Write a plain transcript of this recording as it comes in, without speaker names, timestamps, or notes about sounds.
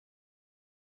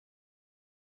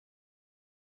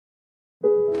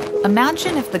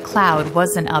Imagine if the cloud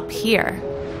wasn't up here,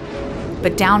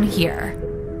 but down here,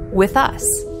 with us.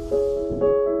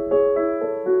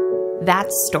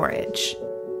 That's storage.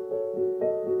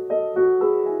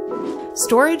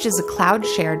 Storage is a cloud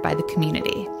shared by the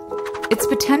community. It's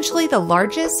potentially the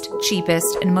largest,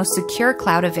 cheapest, and most secure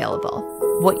cloud available.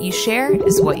 What you share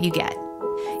is what you get.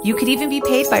 You could even be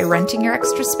paid by renting your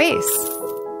extra space.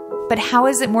 But how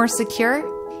is it more secure?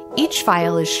 Each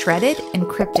file is shredded,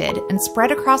 encrypted, and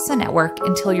spread across the network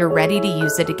until you're ready to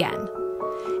use it again.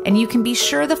 And you can be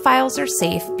sure the files are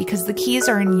safe because the keys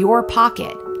are in your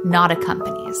pocket, not a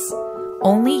company's.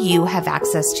 Only you have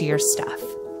access to your stuff.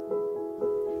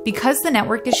 Because the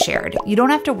network is shared, you don't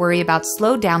have to worry about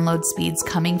slow download speeds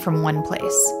coming from one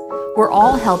place. We're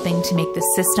all helping to make the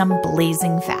system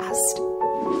blazing fast.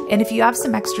 And if you have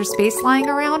some extra space lying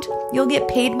around, you'll get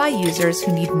paid by users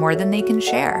who need more than they can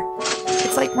share.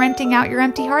 It's like renting out your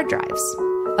empty hard drives.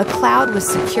 A cloud with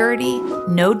security,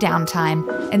 no downtime,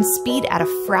 and speed at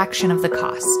a fraction of the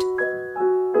cost.